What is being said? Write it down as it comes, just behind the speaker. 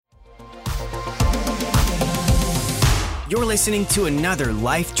You're listening to another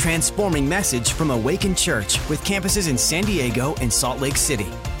life-transforming message from Awaken Church with campuses in San Diego and Salt Lake City.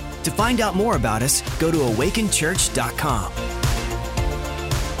 To find out more about us, go to awakenchurch.com.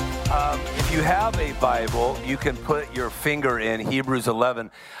 If you have a Bible, you can put your finger in Hebrews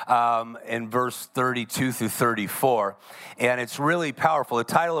 11 in verse 32 through 34, and it's really powerful. The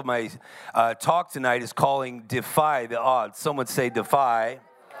title of my talk tonight is calling Defy the Odds. Someone say defy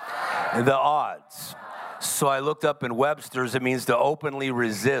the odds. So I looked up in Webster's, it means to openly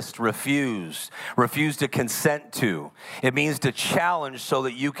resist, refuse to consent to. It means to challenge so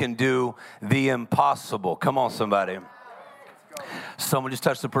that you can do the impossible. Come on, somebody. Someone just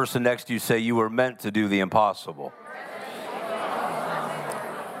touch the person next to you, say, you were meant to do the impossible.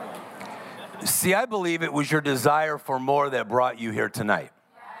 See, I believe it was your desire for more that brought you here tonight.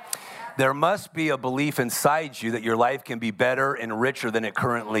 There must be a belief inside you that your life can be better and richer than it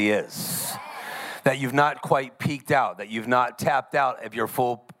currently is. That you've not quite peaked out, that you've not tapped out of your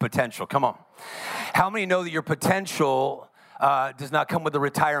full potential. Come on. How many know that your potential does not come with a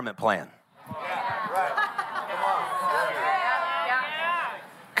retirement plan?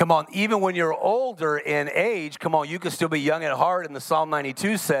 Come on, even when you're older in age, come on, you can still be young at heart. And the Psalm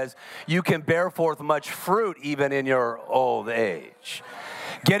 92 says, you can bear forth much fruit even in your old age.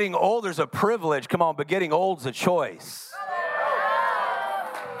 Getting older is a privilege, come on, but getting old is a choice.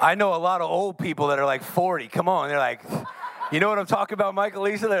 I know a lot of old people that are like 40. Come on, they're like, you know what I'm talking about, Michael,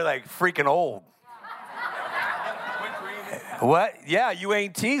 Lisa? They're like freaking old. What? Yeah, you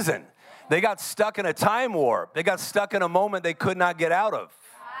ain't teasing. They got stuck in a time warp. They got stuck in a moment they could not get out of.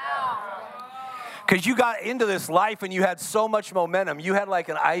 Because you got into this life and you had so much momentum. You had like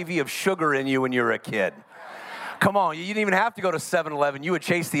an IV of sugar in you when you were a kid. Come on, you didn't even have to go to 7-Eleven. You would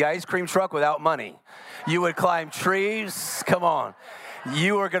chase the ice cream truck without money. You would climb trees. Come on.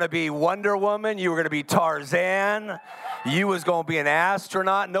 You were going to be Wonder Woman. You were going to be Tarzan. You was going to be an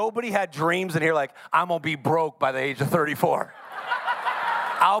astronaut. Nobody had dreams in here like, I'm going to be broke by the age of 34.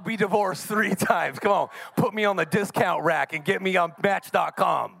 I'll be divorced 3 times. Come on, put me on the discount rack and get me on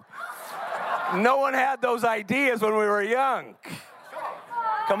Match.com. No one had those ideas when we were young.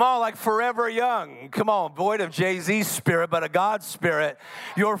 Come on, like forever young. Come on, void of Jay-Z's spirit, but a God's spirit.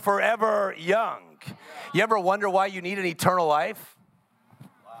 You're forever young. You ever wonder why you need an eternal life?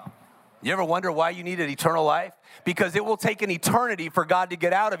 You ever wonder why you need an eternal life? Because it will take an eternity for God to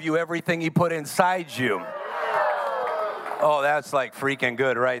get out of you everything He put inside you. Oh, that's like freaking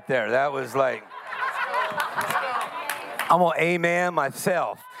good right there. That was like, I'm going to amen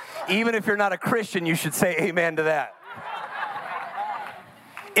myself. Even if you're not a Christian, you should say amen to that.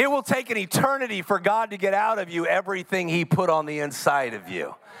 It will take an eternity for God to get out of you everything He put on the inside of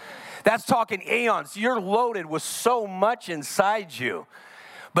you. That's talking eons. You're loaded with so much inside you.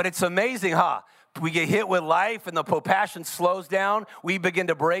 But it's amazing, huh? We get hit with life and the passion slows down. We begin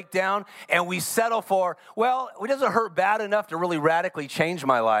to break down and we settle for, well, it doesn't hurt bad enough to really radically change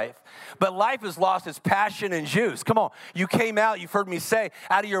my life. But life has lost its passion and juice. Come on. You came out, you've heard me say,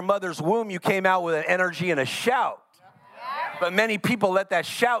 out of your mother's womb, you came out with an energy and a shout. But many people let that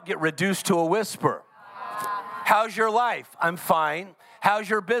shout get reduced to a whisper. How's your life? I'm fine. How's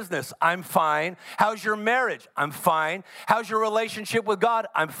your business? I'm fine. How's your marriage? I'm fine. How's your relationship with God?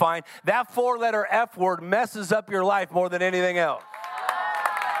 I'm fine. That 4-letter F word messes up your life more than anything else.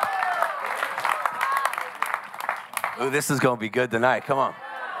 Ooh, this is going to be good tonight. Come on.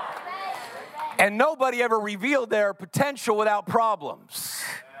 And nobody ever revealed their potential without problems.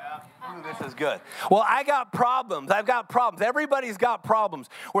 Ooh, this is good. Well, I got problems. I've got problems. Everybody's got problems.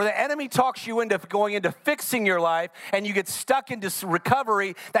 Where the enemy talks you into going into fixing your life and you get stuck into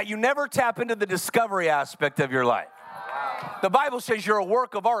recovery that you never tap into the discovery aspect of your life. Wow. The Bible says you're a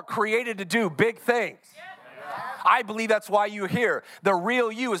work of art created to do big things. I believe that's why you're here. The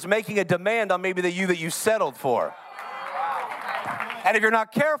real you is making a demand on maybe the you that you settled for. And if you're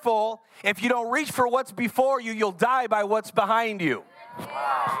not careful, if you don't reach for what's before you, you'll die by what's behind you.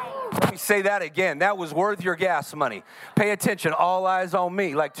 Let me say that again. That was worth your gas money. Pay attention. All eyes on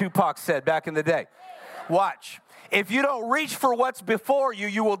me, like Tupac said back in the day. Watch. If you don't reach for what's before you,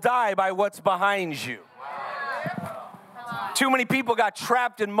 you will die by what's behind you. Too many people got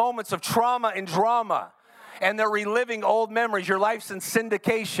trapped in moments of trauma and drama, and they're reliving old memories. Your life's in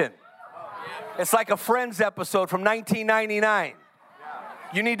syndication. It's like a Friends episode from 1999.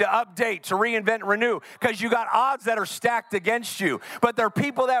 You need to update, to reinvent, and renew, because you got odds that are stacked against you. But there are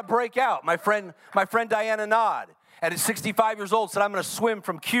people that break out. My friend Diana Nod, at 65 years old, said, I'm going to swim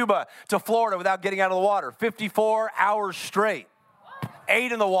from Cuba to Florida without getting out of the water. 54 hours straight.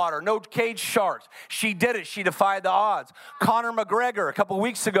 8 in the water, no cage sharks. She did it. She defied the odds. Conor McGregor, a couple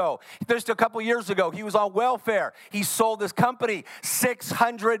weeks ago, just a couple years ago, he was on welfare. He sold his company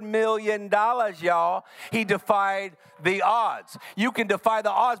 $600 million, y'all. He defied the odds. You can defy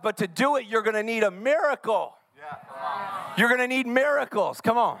the odds, but to do it, you're going to need a miracle. You're going to need miracles.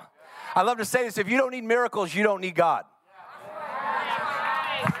 Come on. I love to say this. If you don't need miracles, you don't need God.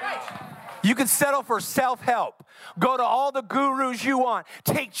 You can settle for self-help. Go to all the gurus you want.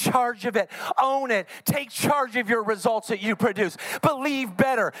 Take charge of it. Own it. Take charge of your results that you produce. Believe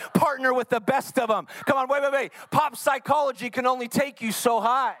better. Partner with the best of them. Come on, wait. Pop psychology can only take you so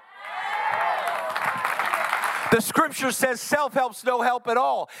high. The scripture says self-help's no help at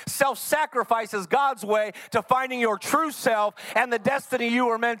all. Self-sacrifice is God's way to finding your true self and the destiny you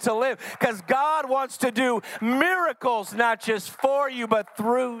were meant to live. Because God wants to do miracles, not just for you, but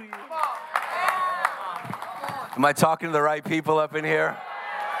through you. Am I talking to the right people up in here?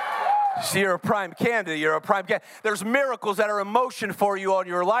 See, you're a prime candidate. There's miracles that are in motion for you on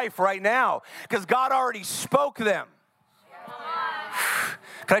your life right now because God already spoke them.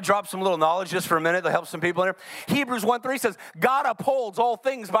 Can I drop some little knowledge just for a minute to help some people in here? Hebrews 1:3 says, God upholds all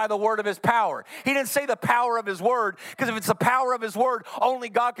things by the word of his power. He didn't say the power of his word, because if it's the power of his word, only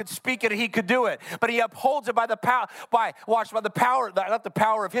God could speak it and he could do it. But he upholds it by the power, not the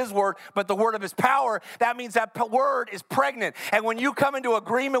power of his word, but the word of his power. That means that word is pregnant. And when you come into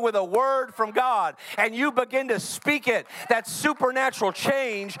agreement with a word from God and you begin to speak it, that supernatural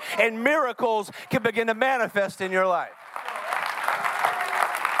change and miracles can begin to manifest in your life.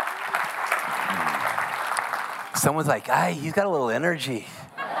 Someone's like, he's got a little energy.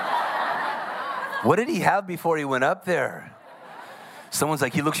 What did he have before he went up there? Someone's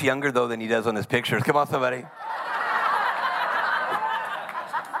like, he looks younger, though, than he does on his pictures. Come on, somebody.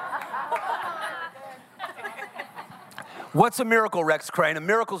 What's a miracle, Rex Crane? A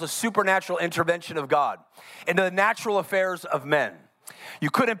miracle is a supernatural intervention of God into the natural affairs of men. You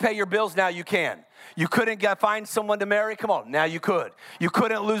couldn't pay your bills, now you can. You couldn't find someone to marry? Come on, now you could. You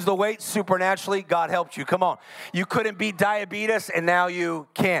couldn't lose the weight supernaturally? God helped you. Come on. You couldn't beat diabetes, and now you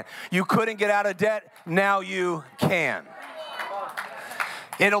can. You couldn't get out of debt? Now you can.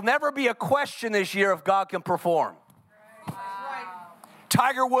 It'll never be a question this year if God can perform.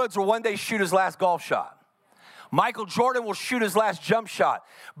 Tiger Woods will one day shoot his last golf shot. Michael Jordan will shoot his last jump shot.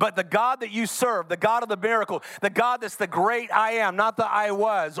 But the God that you serve, the God of the miracle, the God that's the great I am, not the I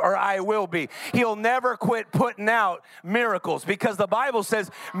was or I will be, he'll never quit putting out miracles, because the Bible says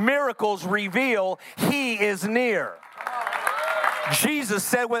miracles reveal he is near. Jesus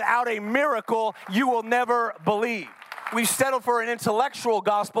said, without a miracle, you will never believe. We've settled for an intellectual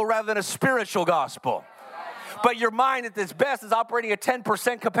gospel rather than a spiritual gospel. But your mind at its best is operating at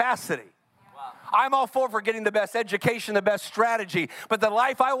 10% capacity. I'm all for getting the best education, the best strategy. But the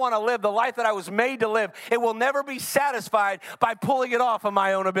life I want to live, the life that I was made to live, it will never be satisfied by pulling it off of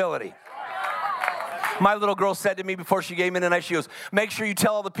my own ability. My little girl said to me before she came in tonight, she goes, make sure you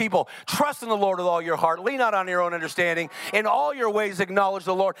tell all the people, trust in the Lord with all your heart. Lean not on your own understanding. In all your ways acknowledge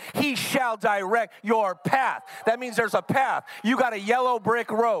the Lord. He shall direct your path. That means there's a path. You got a yellow brick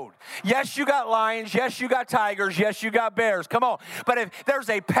road. Yes, you got lions. Yes, you got tigers. Yes, you got bears. Come on. But if there's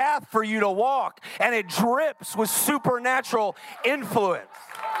a path for you to walk, and it drips with supernatural influence.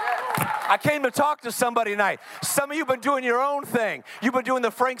 I came to talk to somebody tonight. Some of you have been doing your own thing. You've been doing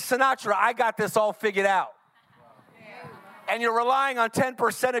the Frank Sinatra, I got this all figured out. And you're relying on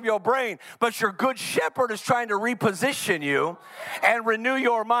 10% of your brain, but your good shepherd is trying to reposition you and renew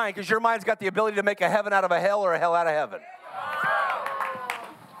your mind, because your mind's got the ability to make a heaven out of a hell or a hell out of heaven.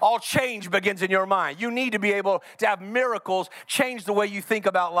 All change begins in your mind. You need to be able to have miracles change the way you think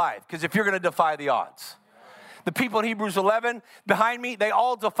about life, because if you're going to defy the odds. The people in Hebrews 11 behind me, they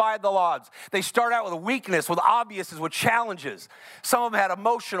all defied the odds. They start out with weakness, with obviousness, with challenges. Some of them had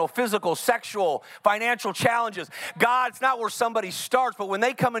emotional, physical, sexual, financial challenges. God's not where somebody starts, but when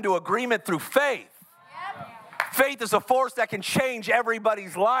they come into agreement through faith, faith is a force that can change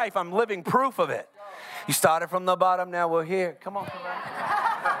everybody's life. I'm living proof of it. You started from the bottom, now we're here. Come on.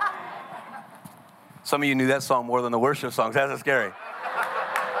 Some of you knew that song more than the worship songs. That's scary.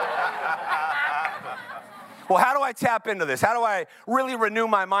 Well, how do I tap into this? How do I really renew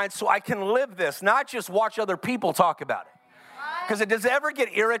my mind so I can live this, not just watch other people talk about it? Because does it ever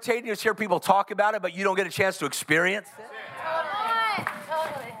get irritating to just hear people talk about it, but you don't get a chance to experience it?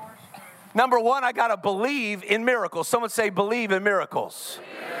 Totally. Number one, I got to believe in miracles. Someone say, believe in miracles.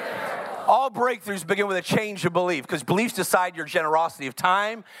 All breakthroughs begin with a change of belief, because beliefs decide your generosity of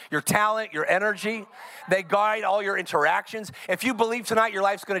time, your talent, your energy. They guide all your interactions. If you believe tonight your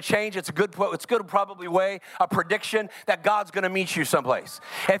life's going to change, it's good probably way a prediction that God's going to meet you someplace.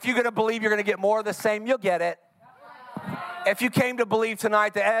 If you're going to believe you're going to get more of the same, you'll get it. If you came to believe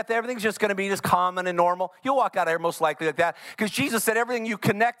tonight that everything's just going to be just common and normal, you'll walk out of here most likely like that. Because Jesus said everything you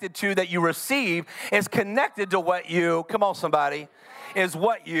connected to that you receive is connected to what you, come on somebody, is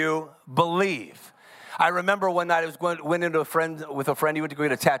what you believe. I remember one night I went into with a friend. He went to go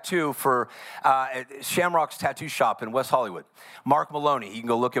get a tattoo for Shamrock's Tattoo Shop in West Hollywood. Mark Maloney. You can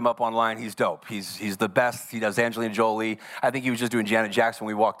go look him up online. He's dope. He's the best. He does Angelina Jolie. I think he was just doing Janet Jackson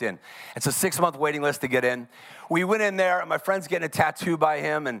when we walked in. It's a 6-month waiting list to get in. We went in there, and my friend's getting a tattoo by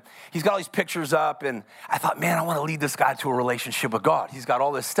him, and he's got all these pictures up, and I thought, man, I want to lead this guy to a relationship with God. He's got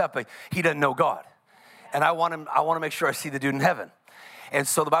all this stuff, but he doesn't know God. And I want to make sure I see the dude in heaven. And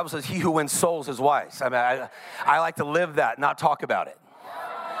so the Bible says, he who wins souls is wise. I mean, I like to live that, not talk about it.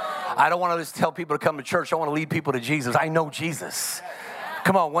 I don't want to just tell people to come to church. I want to lead people to Jesus. I know Jesus.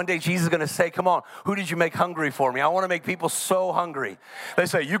 Come on, one day Jesus is going to say, come on, who did you make hungry for me? I want to make people so hungry. They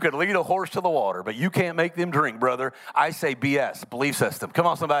say, you could lead a horse to the water, but you can't make them drink, brother. I say BS, belief system. Come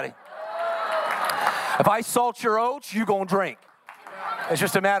on, somebody. If I salt your oats, you going to drink. It's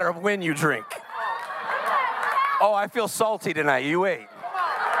just a matter of when you drink. Oh, I feel salty tonight. You wait.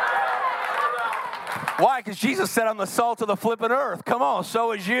 Why? Because Jesus said, I'm the salt of the flippin' earth. Come on,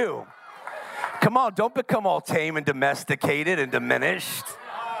 so is you. Come on, don't become all tame and domesticated and diminished.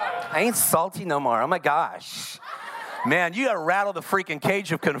 I ain't salty no more. Oh, my gosh. Man, you got to rattle the freaking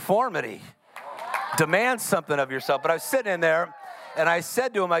cage of conformity. Demand something of yourself. But I was sitting in there, and I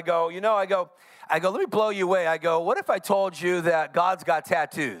said to him, I go, let me blow you away. I go, what if I told you that God's got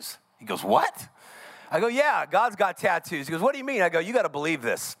tattoos? He goes, what? I go, yeah, God's got tattoos. He goes, what do you mean? I go, you got to believe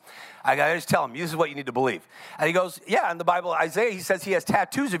this. I just tell him, this is what you need to believe. And he goes, yeah, in the Bible, Isaiah, he says he has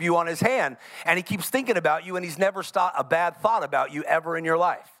tattoos of you on his hand, and he keeps thinking about you, and he's never thought a bad thought about you ever in your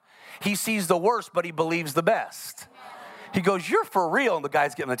life. He sees the worst, but he believes the best. He goes, you're for real. And the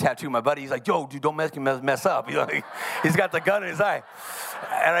guy's getting the tattoo, my buddy. He's like, yo, dude, don't mess up. You know, he's got the gun in his eye.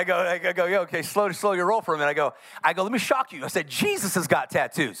 And I go, yeah, okay, slow your roll for a minute. I go, let me shock you. I said, Jesus has got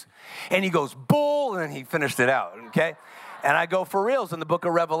tattoos. And he goes, bull, and then he finished it out, okay? And I go, for reals, in the book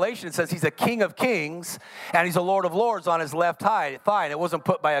of Revelation, it says he's a king of kings, and he's a lord of lords on his left thigh, and it wasn't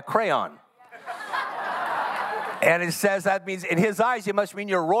put by a crayon. And it says that means in his eyes, it must mean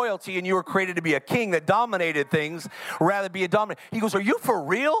you're royalty and you were created to be a king that dominated things rather than be a dominant. He goes, are you for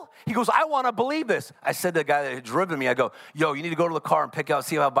real? He goes, I want to believe this. I said to the guy that had driven me, I go, yo, you need to go to the car and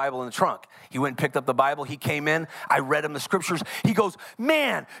see if I have a Bible in the trunk. He went and picked up the Bible. He came in. I read him the scriptures. He goes,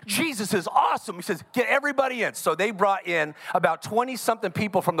 man, Jesus is awesome. He says, get everybody in. So they brought in about 20-something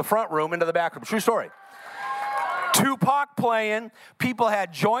people from the front room into the back room. True story. Tupac playing. People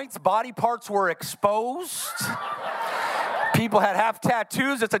had joints. Body parts were exposed. People had half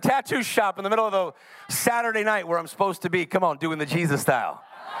tattoos. It's a tattoo shop in the middle of the Saturday night where I'm supposed to be. Come on, doing the Jesus style.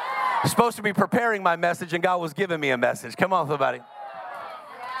 I'm supposed to be preparing my message, and God was giving me a message. Come on, somebody.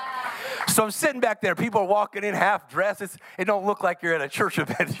 So I'm sitting back there. People are walking in half dressed. It don't look like you're at a church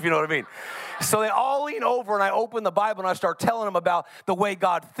event, if you know what I mean. So they all lean over, and I open the Bible, and I start telling them about the way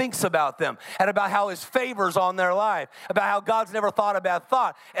God thinks about them and about how his favor's on their life, about how God's never thought a bad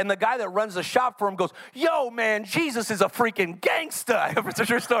thought. And the guy that runs the shop for him goes, yo, man, Jesus is a freaking gangsta. It's a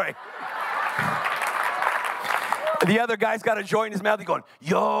true story. The other guy's got a joint in his mouth. He's going,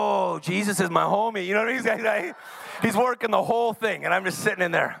 yo, Jesus is my homie. You know what I mean? He's working the whole thing, and I'm just sitting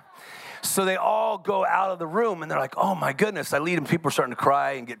in there. So they all go out of the room, and they're like, oh, my goodness. I lead them. People are starting to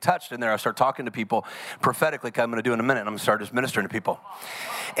cry and get touched in there. I start talking to people prophetically, like I'm going to do in a minute. I'm going to start just ministering to people.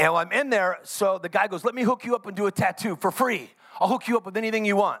 And while I'm in there, so the guy goes, let me hook you up and do a tattoo for free. I'll hook you up with anything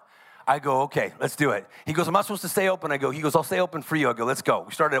you want. I go, okay, let's do it. He goes, am I supposed to stay open? He goes, I'll stay open for you. I go, let's go.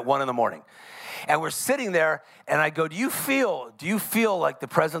 We started at 1 a.m. And we're sitting there, and I go, do you feel like the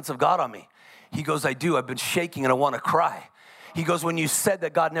presence of God on me? He goes, I do. I've been shaking, and I want to cry. He goes, when you said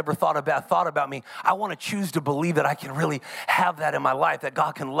that God never thought a bad thought about me, I want to choose to believe that I can really have that in my life, that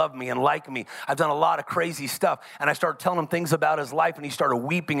God can love me and like me. I've done a lot of crazy stuff. And I started telling him things about his life, and he started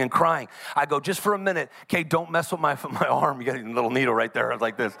weeping and crying. I go, just for a minute, okay, don't mess with my arm. You got a little needle right there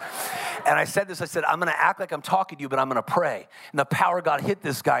like this. And I said this, I said, I'm going to act like I'm talking to you, but I'm going to pray. And the power of God hit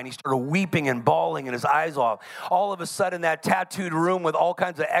this guy, and he started weeping and bawling and his eyes off. All of a sudden, that tattooed room with all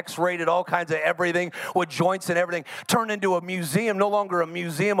kinds of X-rated, all kinds of everything, with joints and everything, turned into a museum, no longer a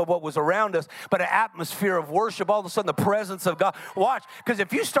museum of what was around us, but an atmosphere of worship. All of a sudden, the presence of God. Watch, because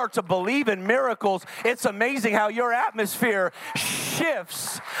if you start to believe in miracles, it's amazing how your atmosphere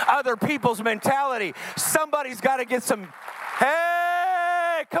shifts other people's mentality. Somebody's got to get some,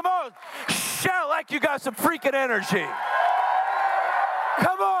 hey, come on, shout like you got some freaking energy.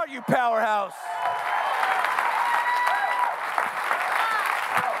 Come on, you powerhouse.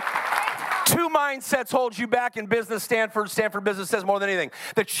 Two mindsets hold you back in business. Stanford Business says more than anything.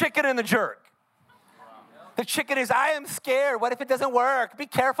 The chicken and the jerk. The chicken is, I am scared. What if it doesn't work? Be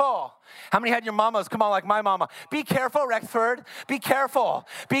careful. How many had your mamas? Come on, like my mama. Be careful, Rexford. Be careful.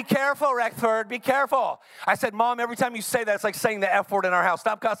 Be careful, Rexford. Be careful. I said, Mom, every time you say that, it's like saying the F word in our house.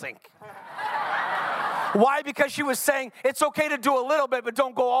 Stop cussing. Why? Because she was saying it's okay to do a little bit, but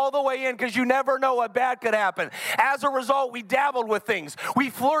don't go all the way in because you never know what bad could happen. As a result, we dabbled with things. We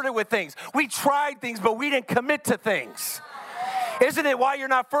flirted with things. We tried things, but we didn't commit to things. Isn't it why you're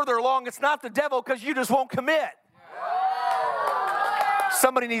not further along? It's not the devil because you just won't commit.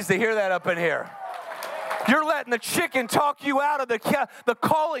 Somebody needs to hear that up in here. You're letting the chicken talk you out of the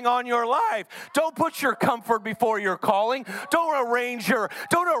calling on your life. Don't put your comfort before your calling. Don't arrange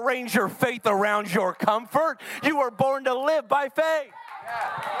your faith around your comfort. You were born to live by faith.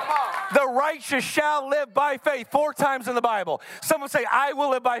 The righteous shall live by faith. 4 times in the Bible. Someone say, I will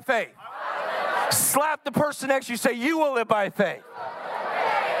live by faith. Slap the person next to you, say, you will live by faith.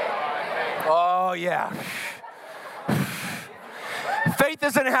 Oh, yeah. Faith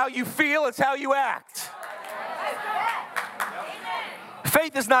isn't how you feel, it's how you act.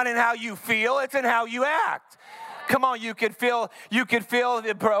 Faith is not in how you feel, it's in how you act. Come on, you could feel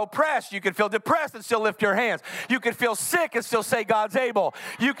oppressed. You could feel depressed and still lift your hands. You could feel sick and still say God's able.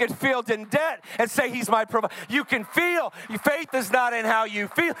 You could feel in debt and say He's my provider. You can feel. Faith is not in how you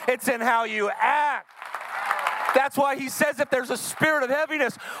feel. It's in how you act. That's why He says if there's a spirit of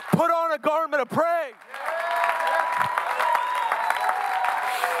heaviness, put on a garment of praise.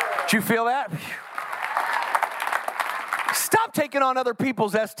 Did you feel that? Stop taking on other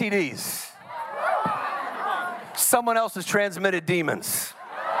people's STDs. Someone else has transmitted demons.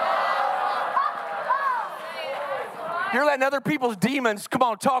 You're letting other people's demons, come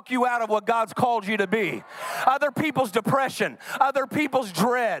on, talk you out of what God's called you to be. Other people's depression, other people's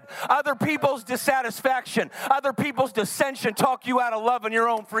dread, other people's dissatisfaction, other people's dissension talk you out of loving your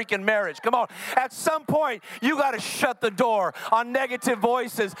own freaking marriage. Come on. At some point, you got to shut the door on negative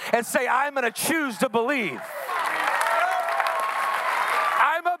voices and say, I'm going to choose to believe.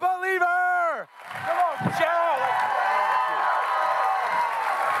 I'm a believer. Come on, shout.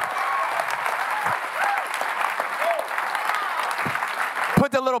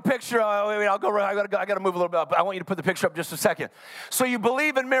 Put the little picture. I'll go. I got to move a little bit up. I want you to put the picture up just a second. So you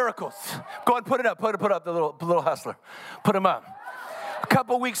believe in miracles. Go ahead, put it up. Put up the little hustler. Put him up. A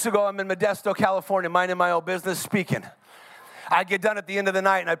couple weeks ago, I'm in Modesto, California, minding my own business, speaking. I get done at the end of the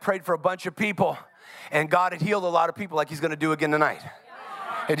night, and I prayed for a bunch of people, and God had healed a lot of people, like He's going to do again tonight.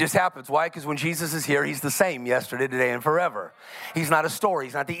 It just happens. Why? Because when Jesus is here, He's the same yesterday, today, and forever. He's not a story.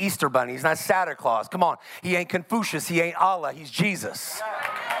 He's not the Easter Bunny. He's not Santa Claus. Come on. He ain't Confucius. He ain't Allah. He's Jesus.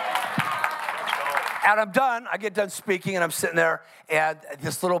 And I'm done. I get done speaking, and I'm sitting there, and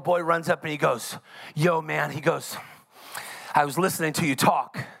this little boy runs up, and he goes, yo, man. He goes, I was listening to you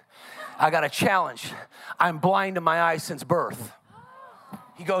talk. I got a challenge. I'm blind in my eyes since birth.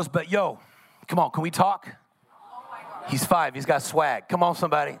 He goes, but yo, come on, can we talk? He's 5. He's got swag. Come on,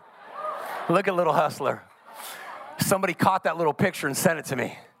 somebody. Look at little hustler. Somebody caught that little picture and sent it to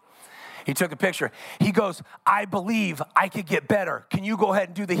me. He took a picture. He goes, I believe I could get better. Can you go ahead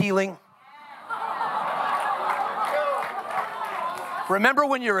and do the healing? Remember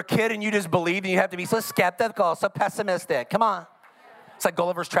when you were a kid and you just believed and you have to be so skeptical, so pessimistic? Come on. It's like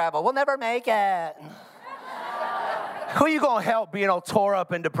Gulliver's Travel. We'll never make it. Who are you going to help being all tore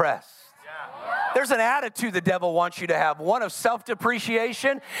up and depressed? There's an attitude the devil wants you to have. One of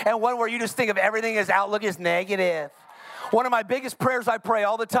self-depreciation and one where you just think of everything as outlook is negative. One of my biggest prayers I pray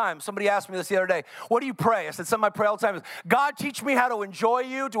all the time. Somebody asked me this the other day. What do you pray? I said, something I pray all the time is, God, teach me how to enjoy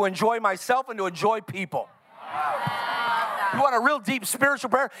you, to enjoy myself, and to enjoy people. You want a real deep spiritual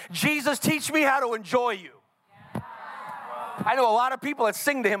prayer? Jesus, teach me how to enjoy you. I know a lot of people that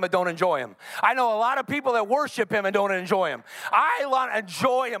sing to Him but don't enjoy Him. I know a lot of people that worship Him and don't enjoy Him. I want to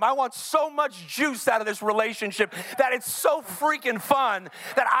enjoy Him. I want so much juice out of this relationship that it's so freaking fun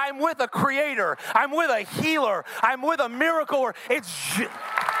that I'm with a creator. I'm with a healer. I'm with a miracle.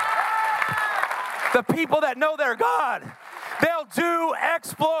 The people that know their God, they'll do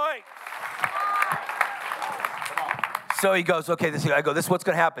exploit. So he goes, okay, this is what's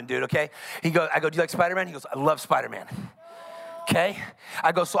going to happen, dude, okay? I go, do you like Spider-Man? He goes, I love Spider-Man. Okay?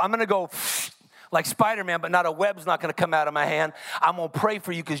 I go, so I'm going to go like Spider-Man, but not a web's not going to come out of my hand. I'm going to pray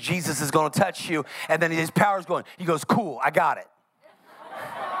for you because Jesus is going to touch you. And then his power's going. He goes, cool, I got it.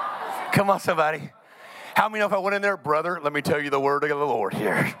 Come on, somebody. How many know if I went in there, brother, let me tell you the word of the Lord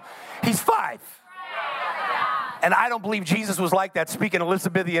here. He's 5. And I don't believe Jesus was like that, speaking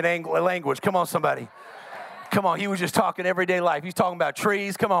Elizabethan language. Come on, somebody. Come on, he was just talking everyday life. He's talking about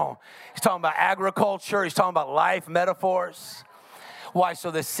trees, come on. He's talking about agriculture. He's talking about life, metaphors. Why? So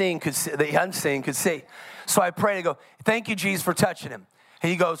the unseen could see. So I pray to go, thank you, Jesus, for touching him.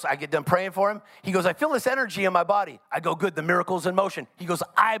 And he goes, I get done praying for him. He goes, I feel this energy in my body. I go, good, the miracle's in motion. He goes,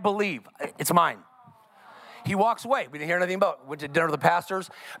 I believe. It's mine. He walks away. We didn't hear anything about it. Went to dinner with the pastors.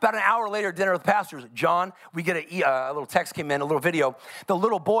 About an hour later, dinner with the pastors. John, we get a little text came in, a little video. The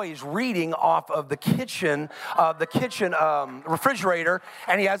little boy is reading off of the kitchen refrigerator,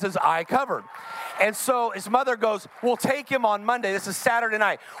 and he has his eye covered. And so his mother goes, we'll take him on Monday. This is Saturday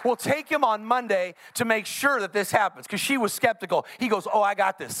night. We'll take him on Monday to make sure that this happens, because she was skeptical. He goes, oh, I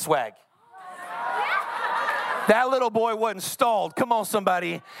got this, swag. That little boy wasn't stalled. Come on,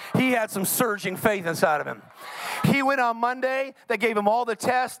 somebody. He had some surging faith inside of him. He went on Monday. They gave him all the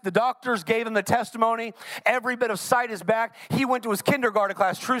tests. The doctors gave him the testimony. Every bit of sight is back. He went to his kindergarten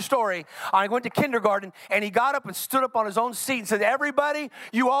class. True story. I went to kindergarten, and he got up and stood up on his own seat and said, everybody,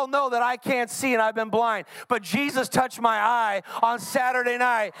 you all know that I can't see and I've been blind, but Jesus touched my eye on Saturday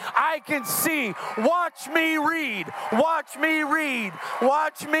night. I can see. Watch me read. Watch me read.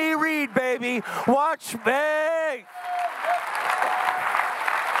 Watch me read, baby. Watch me.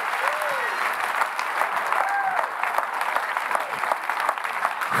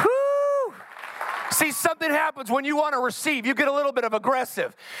 See, something happens when you want to receive. You get a little bit of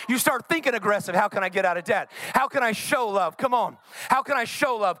aggressive. You start thinking aggressive. How can I get out of debt? How can I show love? Come on. How can I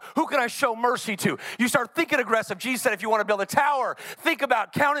show love? Who can I show mercy to? You start thinking aggressive. Jesus said if you want to build a tower, think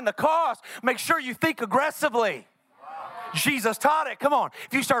about counting the cost. Make sure you think aggressively. Jesus taught it. Come on.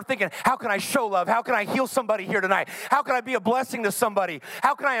 If you start thinking, how can I show love? How can I heal somebody here tonight? How can I be a blessing to somebody?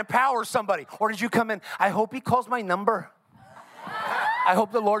 How can I empower somebody? Or did you come in, I hope he calls my number. I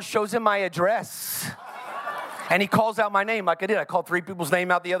hope the Lord shows him my address. And he calls out my name like I did. I called 3 people's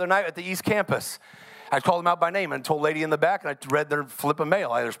name out the other night at the East Campus. I called them out by name and told a lady in the back, and I read their flip of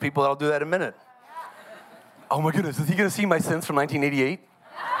mail. There's people that'll do that in a minute. Oh my goodness, is he going to see my sins from 1988?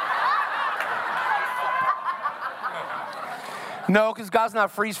 No, because God's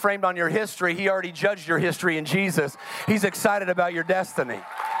not freeze-framed on your history. He already judged your history in Jesus. He's excited about your destiny.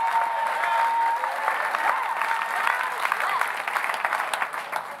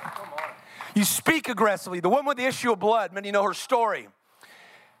 You speak aggressively. The woman with the issue of blood, many know her story.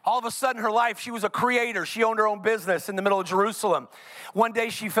 All of a sudden, her life, she was a creator. She owned her own business in the middle of Jerusalem. One day,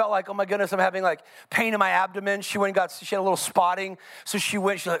 she felt like, oh my goodness, I'm having like pain in my abdomen. She had a little spotting. So she's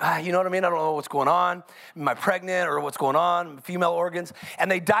like, you know what I mean? I don't know what's going on. Am I pregnant or what's going on? Female organs.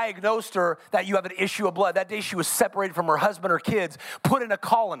 And they diagnosed her that you have an issue of blood. That day, she was separated from her husband, her kids, put in a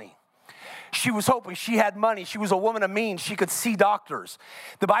colony. She was hoping. She had money. She was a woman of means. She could see doctors.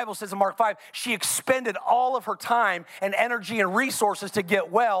 The Bible says in Mark 5, she expended all of her time and energy and resources to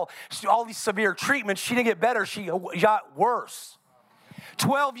get well. All these severe treatments, she didn't get better. She got worse.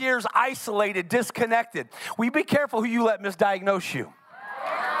 12 years isolated, disconnected. Will you be careful who you let misdiagnose you?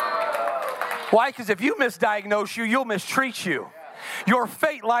 Why? Because if you misdiagnose you, you'll mistreat you. Your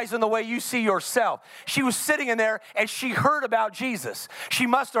fate lies in the way you see yourself. She was sitting in there and she heard about Jesus. She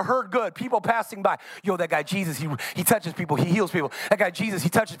must have heard good. People passing by. Yo, that guy Jesus, he touches people, he heals people. That guy Jesus, he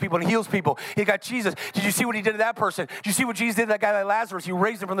touches people and he heals people. He got Jesus. Did you see what he did to that person? Did you see what Jesus did to that guy like Lazarus? He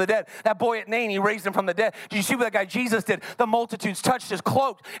raised him from the dead. That boy at Nain, he raised him from the dead. Did you see what that guy Jesus did? The multitudes touched his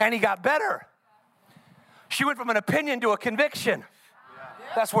cloak and he got better. She went from an opinion to a conviction.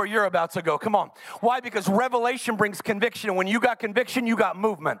 That's where you're about to go. Come on. Why? Because revelation brings conviction. And when you got conviction, you got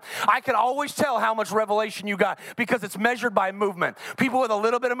movement. I can always tell how much revelation you got because it's measured by movement. People with a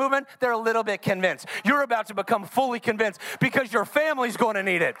little bit of movement, they're a little bit convinced. You're about to become fully convinced because your family's going to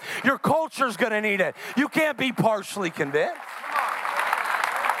need it. Your culture's going to need it. You can't be partially convinced.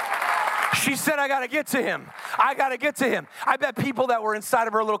 She said, I got to get to him. I got to get to him. I bet people that were inside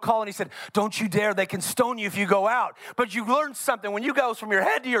of her little colony said, don't you dare. They can stone you if you go out. But you learn something. When you go from your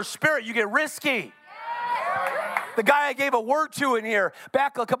head to your spirit, you get risky. The guy I gave a word to in here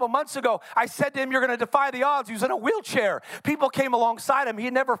back a couple months ago, I said to him, you're going to defy the odds. He was in a wheelchair. People came alongside him. He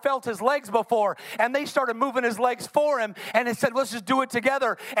had never felt his legs before, and they started moving his legs for him, and they said, let's just do it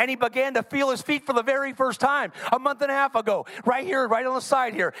together. And he began to feel his feet for the very first time a month and a half ago, right here, right on the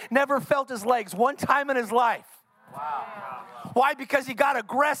side here. Never felt his legs one time in his life. Wow. Why? Because he got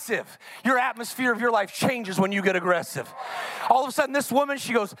aggressive. Your atmosphere of your life changes when you get aggressive. All of a sudden, this woman,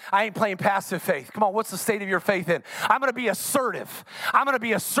 she goes, I ain't playing passive faith. Come on, what's the state of your faith in? I'm going to be assertive. I'm going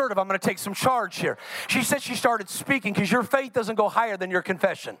to take some charge here. She said she started speaking because your faith doesn't go higher than your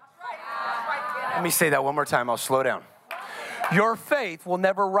confession. Let me say that one more time. I'll slow down. Your faith will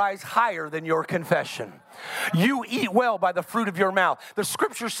never rise higher than your confession. You eat well by the fruit of your mouth. The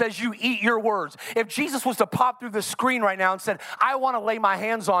scripture says you eat your words. If Jesus was to pop through the screen right now and said, I want to lay my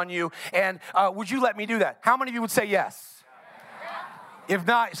hands on you, and would you let me do that? How many of you would say yes? If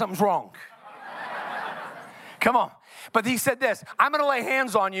not, something's wrong. Come on. But he said this, I'm going to lay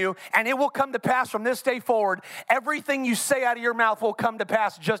hands on you, and it will come to pass from this day forward. Everything you say out of your mouth will come to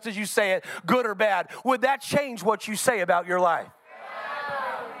pass just as you say it, good or bad. Would that change what you say about your life?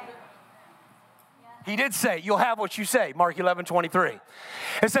 He did say, you'll have what you say, Mark 11:23.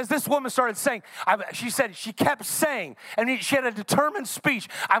 It says this woman started saying, she kept saying, and she had a determined speech,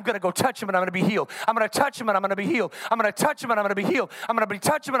 I'm going to go touch him and I'm going to be healed. I'm going to touch him and I'm going to be healed. I'm going to touch him and I'm going to be healed. I'm going to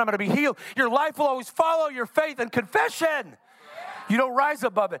touch him and I'm going to be healed. Your life will always follow your faith and confession. You don't rise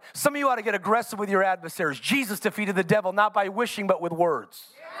above it. Some of you ought to get aggressive with your adversaries. Jesus defeated the devil not by wishing, but with words.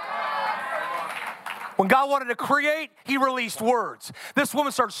 When God wanted to create, he released words. This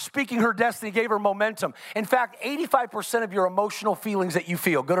woman started speaking her destiny, gave her momentum. In fact, 85% of your emotional feelings that you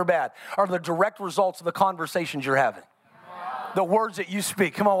feel, good or bad, are the direct results of the conversations you're having. The words that you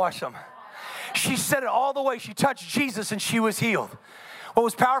speak. Come on, watch them. She said it all the way. She touched Jesus and she was healed. What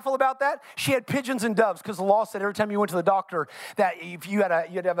was powerful about that? She had pigeons and doves because the law said every time you went to the doctor that if you had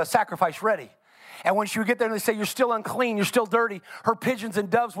to have a sacrifice ready. And when she would get there and they say, you're still unclean, you're still dirty, her pigeons and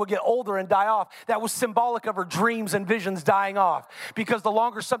doves would get older and die off. That was symbolic of her dreams and visions dying off. Because the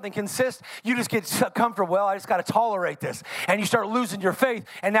longer something consists, you just get comfortable. Well, I just got to tolerate this. And you start losing your faith,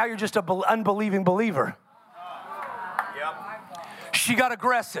 and now you're just an unbelieving believer. Yep. She got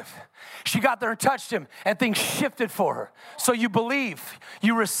aggressive. She got there and touched him, and things shifted for her. So you believe,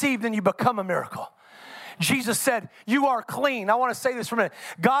 you receive, then you become a miracle. Jesus said, you are clean. I want to say this for a minute.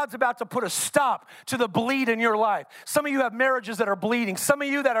 God's about to put a stop to the bleed in your life. Some of you have marriages that are bleeding. Some of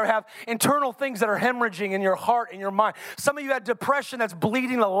you that have internal things that are hemorrhaging in your heart and your mind. Some of you have depression that's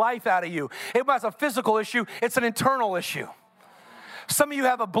bleeding the life out of you. It was a physical issue. It's an internal issue. Some of you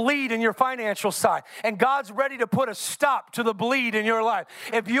have a bleed in your financial side, and God's ready to put a stop to the bleed in your life.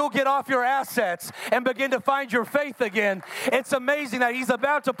 If you'll get off your assets and begin to find your faith again, it's amazing that he's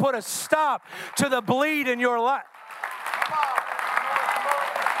about to put a stop to the bleed in your life.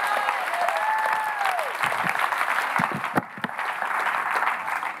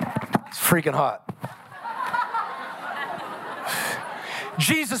 It's freaking hot.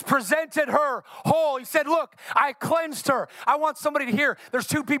 Jesus presented her whole. He said, look, I cleansed her. I want somebody to hear. There's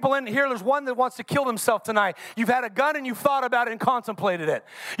two people in here. There's one that wants to kill himself tonight. You've had a gun and you've thought about it and contemplated it.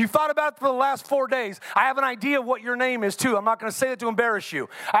 You've thought about it for the last 4 days. I have an idea of what your name is too. I'm not going to say it to embarrass you.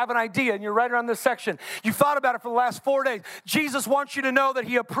 I have an idea, and you're right around this section. You thought about it for the last 4 days. Jesus wants you to know that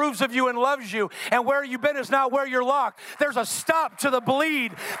he approves of you and loves you, and where you've been is not where you're locked. There's a stop to the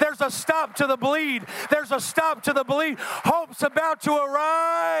bleed. There's a stop to the bleed. There's a stop to the bleed. Hope's about to arise.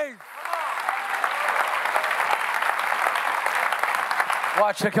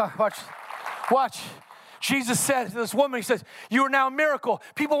 Watch. Jesus said to this woman, he says, you are now a miracle.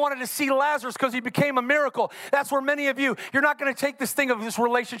 People wanted to see Lazarus because he became a miracle. That's where many of you, you're not going to take this thing of this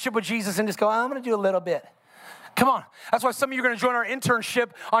relationship with Jesus and just go, I'm going to do a little bit. Come on. That's why some of you are going to join our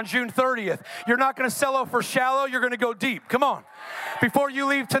internship on June 30th. You're not going to settle for shallow. You're going to go deep. Come on. Before you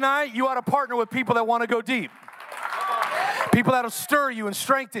leave tonight, you ought to partner with people that want to go deep. People that will stir you and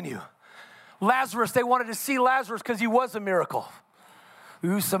strengthen you. Lazarus, they wanted to see Lazarus because he was a miracle.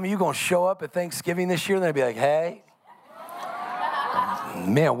 Ooh, some of you going to show up at Thanksgiving this year and they'll be like, hey,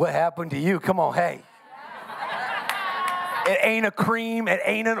 man, what happened to you? Come on, hey. It ain't a cream. It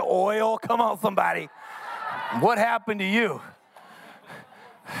ain't an oil. Come on, somebody. What happened to you?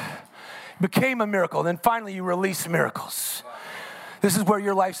 Became a miracle. Then finally you release miracles. This is where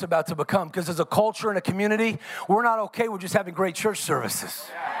your life's about to become, because as a culture and a community, we're not okay with just having great church services.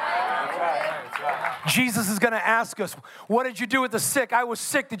 Jesus is going to ask us, what did you do with the sick? I was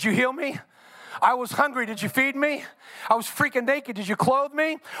sick. Did you heal me? I was hungry. Did you feed me? I was freaking naked. Did you clothe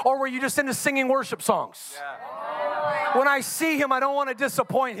me? Or were you just into singing worship songs? When I see him, I don't want to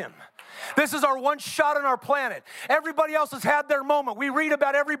disappoint him. This is our one shot on our planet. Everybody else has had their moment. We read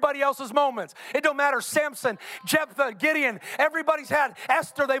about everybody else's moments. It don't matter. Samson, Jephthah, Gideon, everybody's had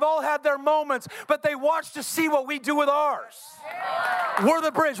Esther. They've all had their moments, but they watch to see what we do with ours. We're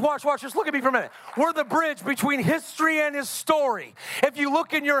the bridge. Watch. Just look at me for a minute. We're the bridge between history and his story. If you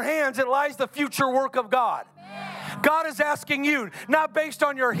look in your hands, it lies the future work of God. God is asking you, not based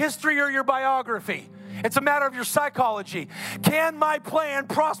on your history or your biography. It's a matter of your psychology. Can my plan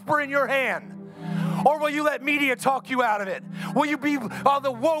prosper in your hand? Or will you let media talk you out of it? Will you be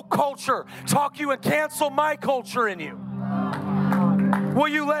the woke culture talk you and cancel my culture in you? Will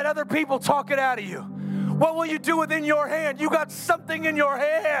you let other people talk it out of you? What will you do within your hand? You got something in your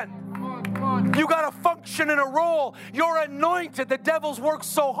hand. You got to function in a role. You're anointed. The devil's worked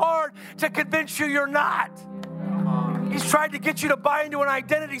so hard to convince you you're not. He's tried to get you to buy into an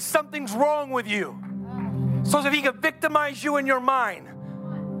identity. Something's wrong with you. So as if he can victimize you in your mind.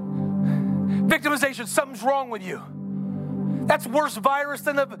 Victimization, something's wrong with you. That's worse virus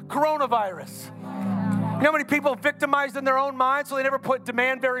than the coronavirus. You know how many people victimized in their own mind so they never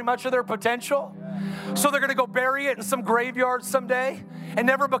demand very much of their potential? So they're going to go bury it in some graveyard someday and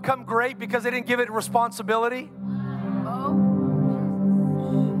never become great because they didn't give it responsibility?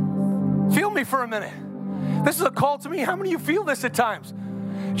 Feel me for a minute. This is a call to me. How many of you feel this at times?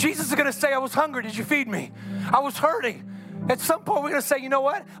 Jesus is going to say, I was hungry. Did you feed me? I was hurting. At some point, we're going to say, you know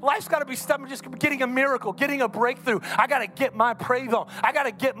what? Life's got to be stuff. Just getting a miracle, getting a breakthrough. I got to get my praise on. I got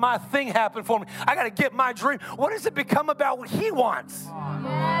to get my thing happen for me. I got to get my dream. What does it become about what he wants?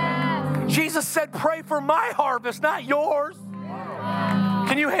 Yes. Jesus said, pray for my harvest, not yours.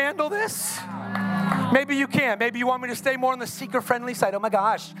 Can you handle this? Maybe you can. Maybe you want me to stay more on the seeker-friendly side. Oh, my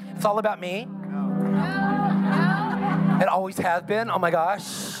gosh. It's all about me. It always has been. Oh, my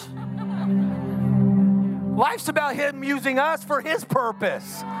gosh. Life's about him using us for his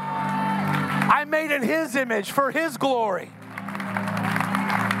purpose. I'm made in his image for his glory.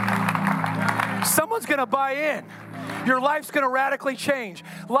 Someone's going to buy in. Your life's going to radically change.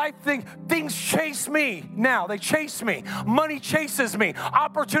 Things chase me now. They chase me. Money chases me.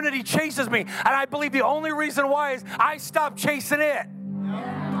 Opportunity chases me. And I believe the only reason why is I stopped chasing it.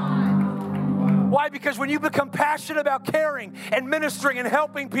 Why? Because when you become passionate about caring and ministering and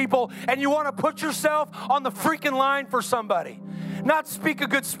helping people and you want to put yourself on the freaking line for somebody, not speak a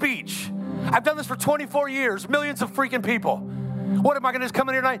good speech. I've done this for 24 years, millions of freaking people. What am I going to just come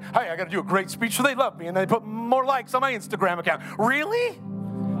in here tonight? Hey, I got to do a great speech so they love me and they put more likes on my Instagram account. Really?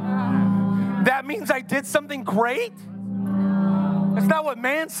 That means I did something great? It's not what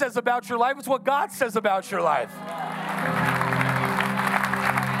man says about your life, it's what God says about your life.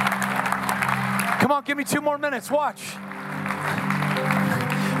 Come on, give me 2 more minutes. Watch.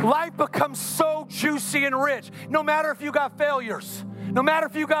 Life becomes so juicy and rich. No matter if you got failures, no matter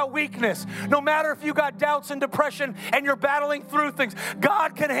if you got weakness, no matter if you got doubts and depression and you're battling through things,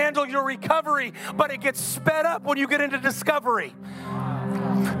 God can handle your recovery, but it gets sped up when you get into discovery.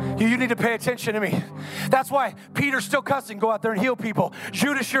 You need to pay attention to me. That's why Peter's still cussing. Go out there and heal people.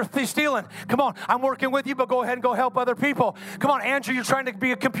 Judas, you're stealing. Come on, I'm working with you, but go ahead and go help other people. Come on, Andrew, you're trying to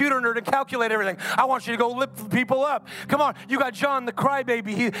be a computer nerd and calculate everything. I want you to go lift people up. Come on, you got John, the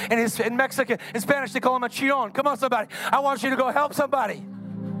crybaby. In Mexican, in Spanish, they call him a chillon. Come on, somebody. I want you to go help somebody.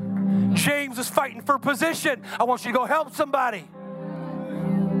 James is fighting for position. I want you to go help somebody.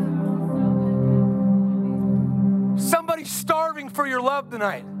 Somebody's starving for your love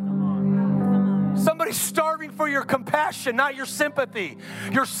tonight. Somebody's starving for your compassion, not your sympathy.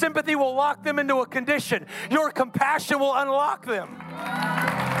 Your sympathy will lock them into a condition. Your compassion will unlock them.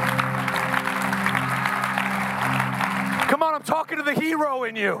 Come on, I'm talking to the hero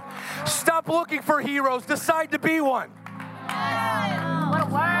in you. Stop looking for heroes. Decide to be one. What a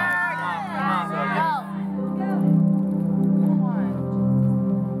word.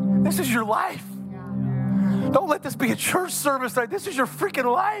 This is your life. Don't let this be a church service tonight. This is your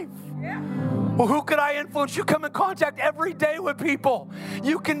freaking life. Well, who could I influence? You come in contact every day with people.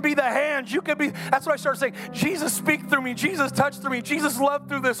 You can be the hands. You can be. That's what I started saying. Jesus, speak through me. Jesus, touch through me. Jesus, love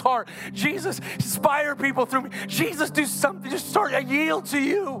through this heart. Jesus, inspire people through me. Jesus, do something. Just start. I yield to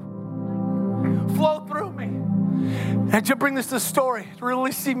you. Flow through me. And to bring this to the story, to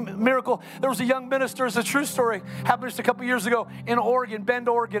really see miracle. There was a young minister. It's a true story. Happened just a couple years ago in Oregon, Bend,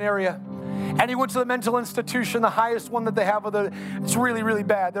 Oregon area. And he went to the mental institution, the highest one that they have. It's really, really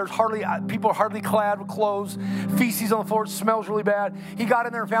bad. There's people are hardly clad with clothes. Feces on the floor. It smells really bad. He got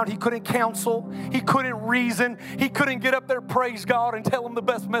in there and found he couldn't counsel. He couldn't reason. He couldn't get up there, praise God, and tell him the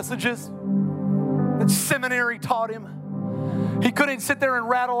best messages that seminary taught him. He couldn't sit there and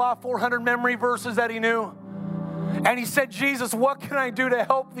rattle off 400 memory verses that he knew. And he said, Jesus, what can I do to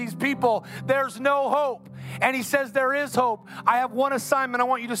help these people? There's no hope. And he says, there is hope. I have one assignment. I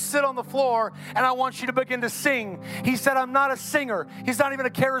want you to sit on the floor and I want you to begin to sing. He said, I'm not a singer. He's not even a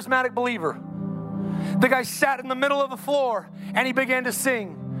charismatic believer. The guy sat in the middle of the floor and he began to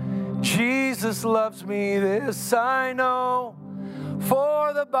sing. Jesus loves me, this I know,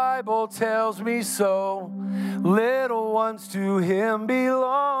 for the Bible tells me so. Little ones to him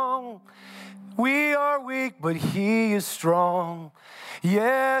belong. We are weak, but he is strong.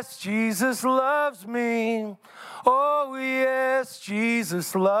 Yes, Jesus loves me. Oh, yes,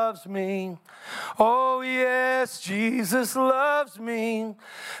 Jesus loves me. Oh, yes, Jesus loves me.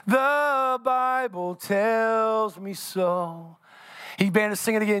 The Bible tells me so. He began to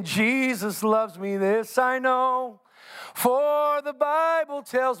sing it again. Jesus loves me, this I know, for the Bible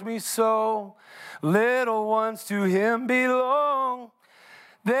tells me so. Little ones to him belong.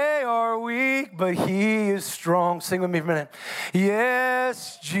 They are weak, but he is strong. Sing with me for a minute.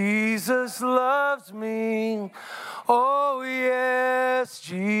 Yes, Jesus loves me. Oh, yes,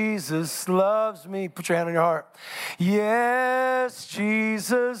 Jesus loves me. Put your hand on your heart. Yes,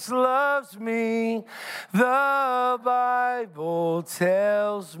 Jesus loves me. The Bible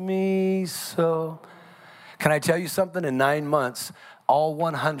tells me so. Can I tell you something? In 9 months, all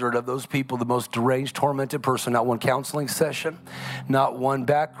 100 of those people, the most deranged, tormented person, not one counseling session, not one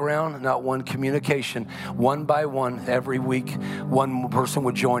background, not one communication, one by one, every week, one person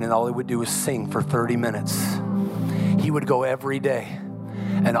would join and all he would do is sing for 30 minutes. He would go every day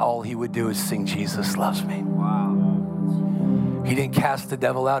and all he would do is sing, Jesus loves me. Wow. He didn't cast the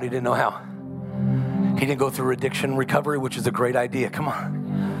devil out. He didn't know how. He didn't go through addiction recovery, which is a great idea. Come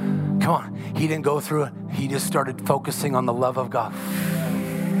on. Come on. He didn't go through it. He just started focusing on the love of God.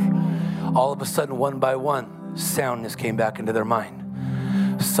 All of a sudden, one by one, soundness came back into their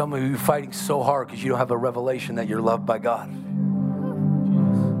mind. Some of you fighting so hard because you don't have a revelation that you're loved by God.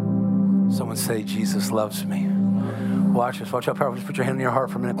 Someone say, Jesus loves me. Watch this. Watch out, powerful. Just put your hand on your heart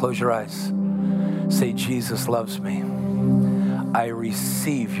for a minute. Close your eyes. Say, Jesus loves me. I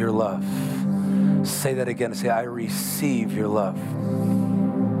receive your love. Say that again. Say, I receive your love.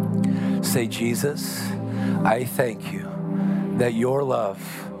 Say, Jesus, I thank you that your love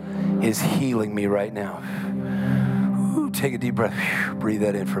is healing me right now. Ooh, take a deep breath. Breathe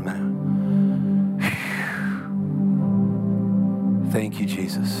that in for a minute. Thank you,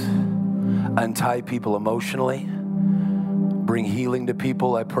 Jesus. Untie people emotionally. Bring healing to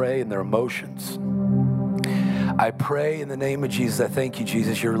people, I pray, in their emotions. I pray in the name of Jesus. I thank you,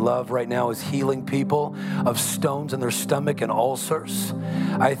 Jesus. Your love right now is healing people of stones in their stomach and ulcers.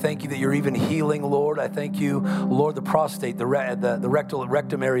 I thank you that you're even healing, Lord. I thank you, Lord, the prostate, the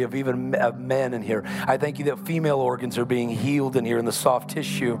rectum area of even of men in here. I thank you that female organs are being healed in here in the soft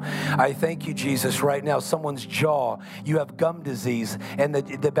tissue. I thank you, Jesus, right now. Someone's jaw, you have gum disease, and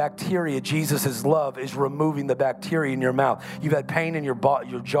the bacteria, Jesus' love, is removing the bacteria in your mouth. You've had pain in your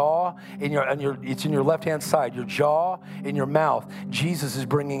jaw, it's in your left-hand side, your jaw, in your mouth. Jesus is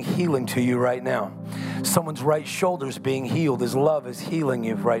bringing healing to you right now. Someone's right shoulder is being healed. His love is healing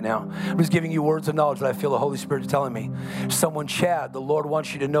you right now. I'm just giving you words of knowledge that I feel the Holy Spirit is telling me. Someone, Chad, the Lord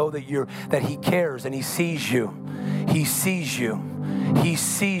wants you to know that He cares and He sees you. He sees you. He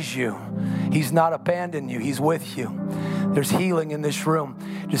sees you. He's not abandoned you. He's with you. There's healing in this room.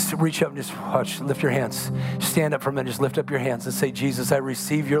 Just reach up and just watch. Lift your hands. Stand up for a minute. Just lift up your hands and say, Jesus, I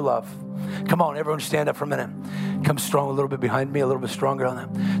receive your love. Come on, everyone stand up for a minute. Come strong a little bit behind me, a little bit stronger on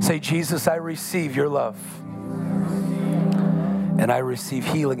that. Say, Jesus, I receive your love. And I receive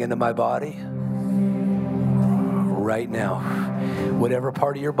healing into my body right now. Whatever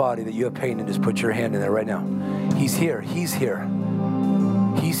part of your body that you have pain in, just put your hand in there right now. He's here. He's here.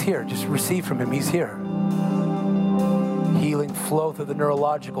 He's here. Just receive from Him. He's here. Healing flow through the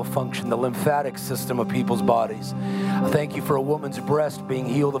neurological function, the lymphatic system of people's bodies. I thank you for a woman's breast being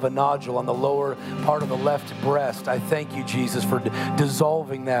healed of a nodule on the lower part of the left breast. I thank you, Jesus, for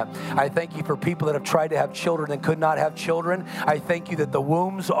dissolving that. I thank you for people that have tried to have children and could not have children. I thank you that the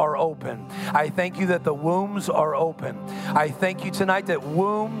wombs are open. I thank you that the wombs are open. I thank you tonight that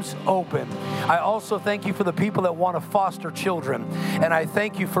wombs open. I also thank you for the people that want to foster children. And I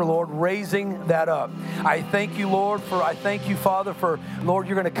thank you for, Lord, raising that up. I thank you, Lord, thank you, Father, for, Lord,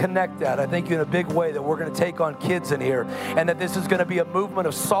 you're going to connect that. I thank you in a big way that we're going to take on kids in here and that this is going to be a movement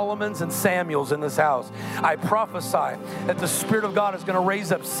of Solomons and Samuels in this house. I prophesy that the Spirit of God is going to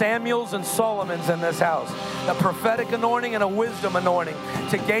raise up Samuels and Solomons in this house, a prophetic anointing and a wisdom anointing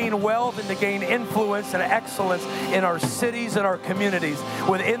to gain wealth and to gain influence and excellence in our cities and our communities.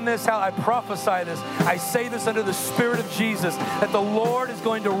 Within this house, I prophesy this. I say this under the Spirit of Jesus, that the Lord is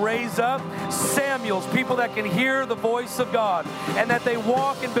going to raise up Samuels, people that can hear the voice of God and that they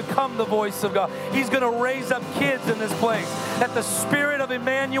walk and become the voice of God. He's going to raise up kids in this place, that the Spirit of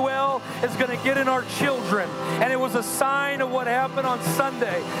Emmanuel is going to get in our children. And it was a sign of what happened on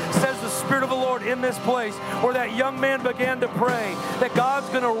Sunday, says the Spirit of the Lord in this place, where that young man began to pray that God's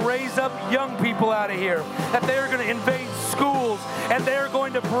going to raise up young people out of here, that they're going to invade schools and they're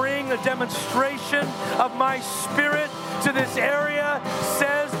going to bring a demonstration of my Spirit to this area,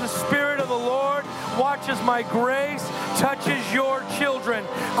 says the Spirit of the Lord. Watch as my grace touches your children.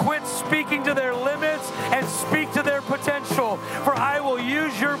 Quit speaking to their limits and speak to their potential. For I will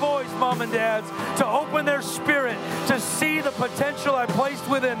use your voice, mom and dads, to open their spirit, to see the potential I placed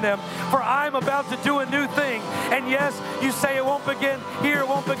within them. For I'm about to do a new thing. And yes, you say it won't begin here, it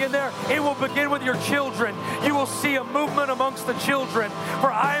won't begin there. It will begin with your children. You will see a movement amongst the children.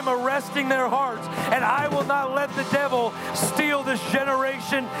 For I am arresting their hearts, and I will not let the devil steal this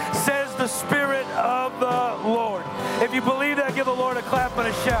generation, says the Spirit of the Lord. If you believe that, give the Lord a clap and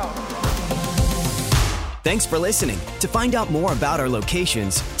a shout. Thanks for listening. To find out more about our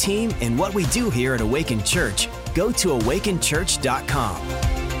locations, team, and what we do here at Awaken Church, go to awakenchurch.com.